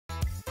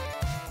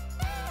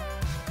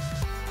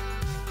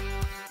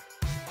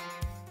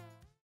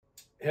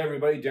Hey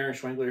everybody, Daren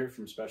Schwengler here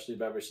from Specialty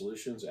Beverage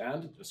Solutions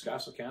and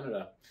Ascaso,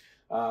 Canada.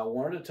 I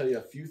wanted to tell you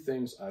a few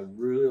things I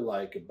really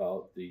like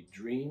about the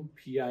Dream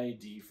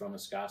PID from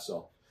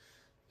Ascaso.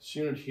 This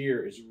unit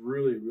here is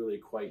really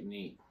quite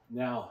neat.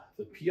 Now,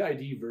 the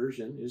PID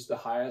version is the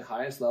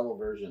highest level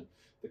version.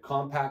 The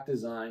compact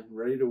design,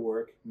 ready to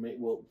work,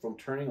 from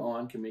turning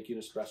on can make you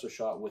an espresso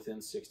shot within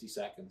 60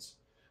 seconds.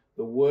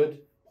 The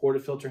wood,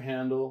 portafilter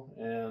handle,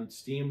 and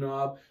steam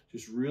knob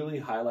just really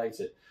highlights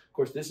it. Of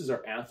course, this is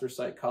our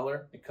anthracite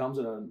color. It comes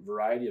in a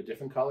variety of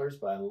different colors,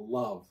 but I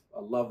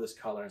love this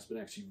color. It's been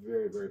actually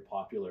very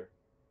popular.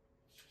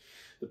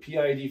 The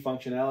PID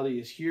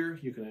functionality is here.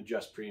 You can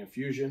adjust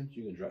pre-infusion,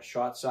 you can adjust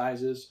shot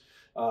sizes,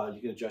 you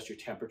can adjust your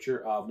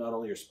temperature of not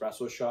only your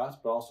espresso shots,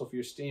 but also for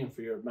your steam,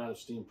 for your amount of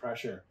steam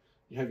pressure.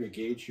 You have your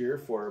gauge here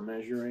for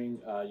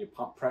measuring your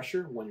pump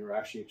pressure when you're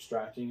actually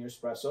extracting your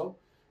espresso.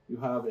 You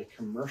have a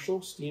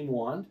commercial steam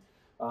wand,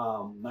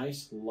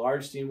 nice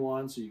large steam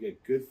wand, so you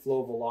get good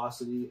flow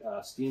velocity,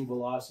 steam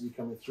velocity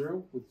coming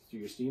through with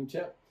your steam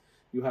tip.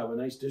 You have a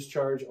nice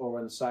discharge over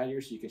on the side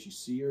here, so you can actually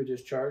see your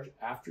discharge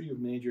after you've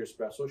made your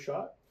espresso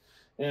shot.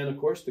 And of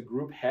course, the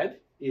group head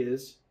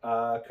is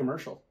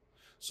commercial,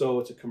 so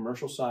it's a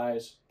commercial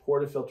size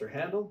portafilter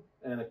handle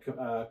and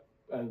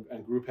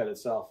and group head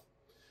itself.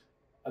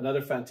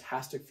 Another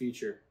fantastic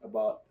feature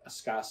about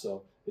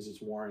Ascaso is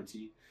its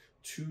warranty.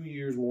 2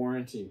 years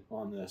warranty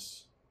on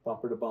this,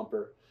 bumper to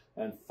bumper,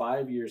 and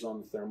 5 years on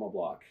the thermal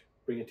block.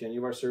 Bring it to any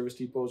of our service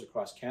depots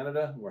across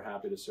Canada. We're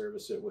happy to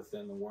service it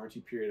within the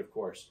warranty period, of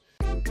course.